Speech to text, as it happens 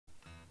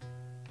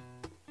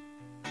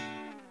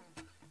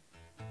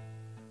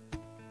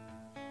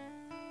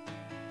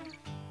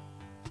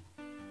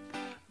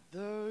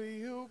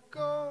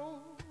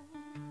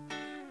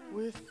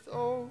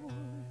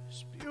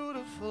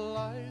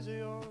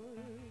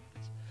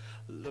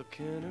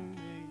looking at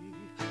me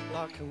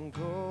like I'm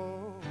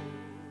gold.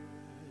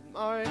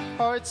 My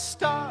heart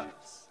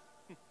stops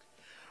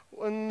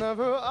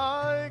whenever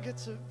I get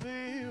to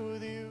be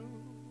with you.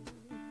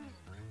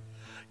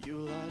 You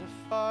light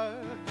a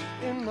fire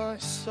in my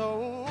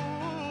soul,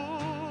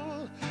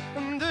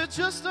 and there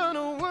just are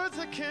no words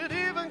that could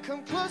even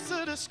come close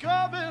to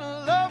describing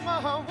a love my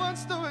heart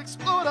wants to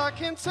explode. I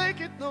can't take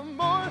it no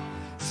more,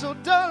 so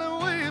darling,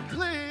 will you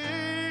please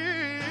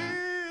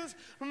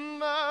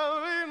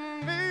marry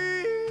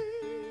me?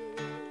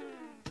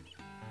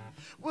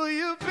 Will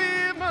you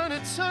be mine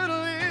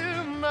eternally,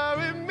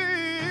 marry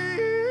me?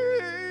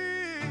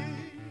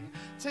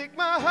 Take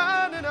my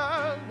hand and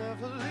I'll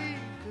never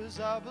leave, 'cause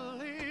I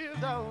believe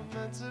that we're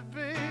meant to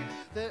be.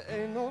 There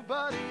ain't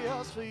nobody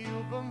else for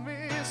you but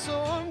me.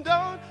 So I'm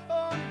down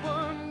on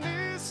one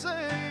knee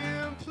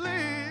saying,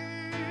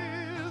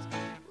 please,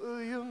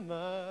 will you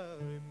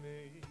marry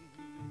me?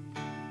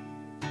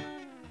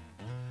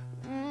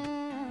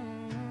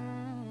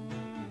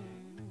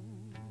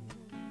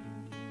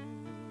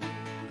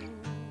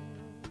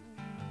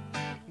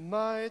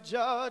 My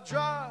jaw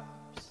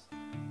drops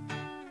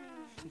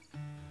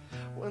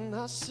when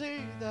I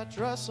see that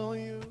dress on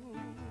you.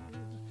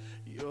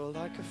 You're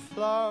like a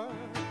flower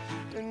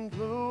in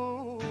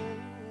bloom,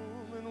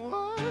 and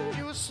when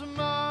you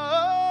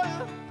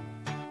smile,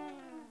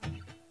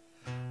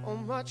 all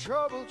my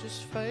trouble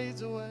just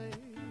fades away.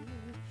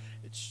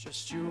 It's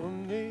just you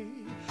and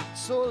me,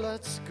 so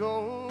let's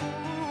go.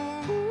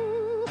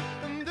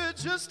 And there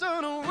just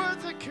aren't no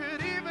words that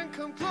could even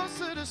come close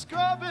to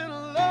describing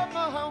a love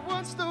my heart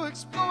wants to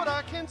explode.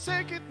 I can't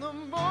take it no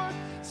more,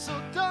 so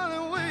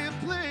darling, will you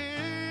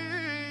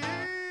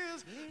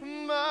please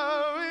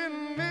marry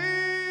me?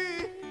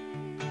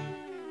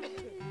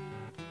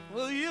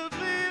 Will you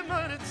be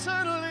mine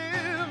eternally,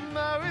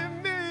 marry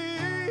me?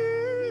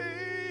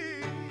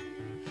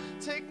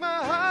 Take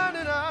my hand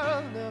and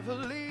I'll never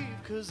leave,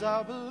 'cause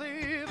I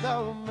believe that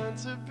we're meant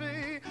to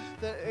be.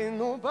 There ain't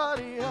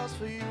nobody else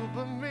for you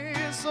but me.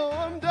 So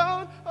I'm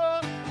down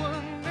on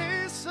one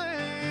knee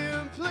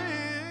saying,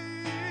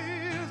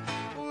 please,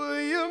 will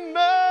you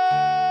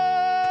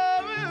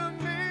marry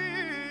me?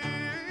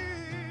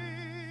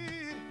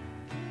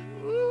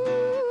 Ooh.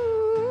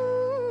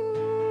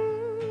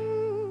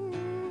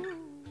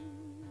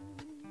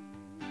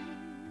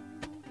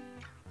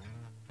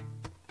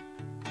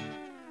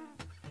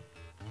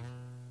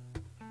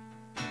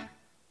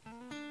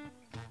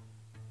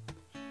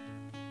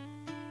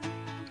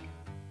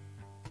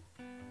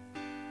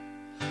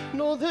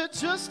 No, there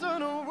just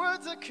aren't no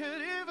words that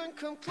could even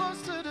come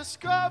close to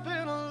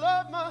describing a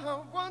love my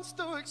heart wants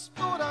to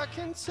explode. I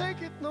can't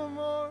take it no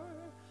more,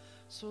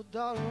 so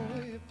darling,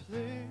 will you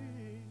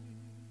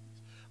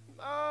please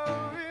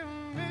marry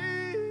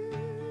me?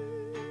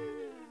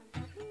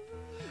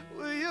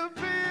 Will you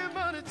be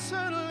mine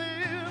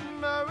eternally,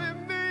 marry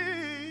me?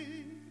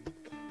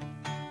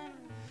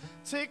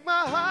 Take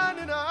my hand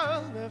and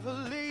I'll never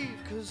leave,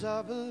 'cause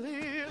I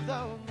believe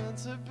that we're meant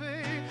to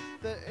be.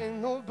 There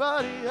ain't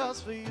nobody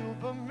else for you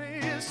but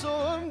me. So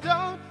I'm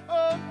down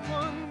on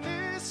one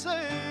knee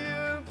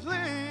saying,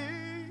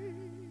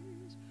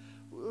 please,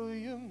 will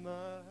you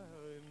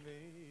marry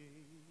me?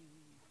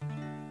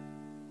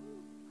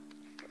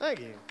 Thank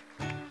you.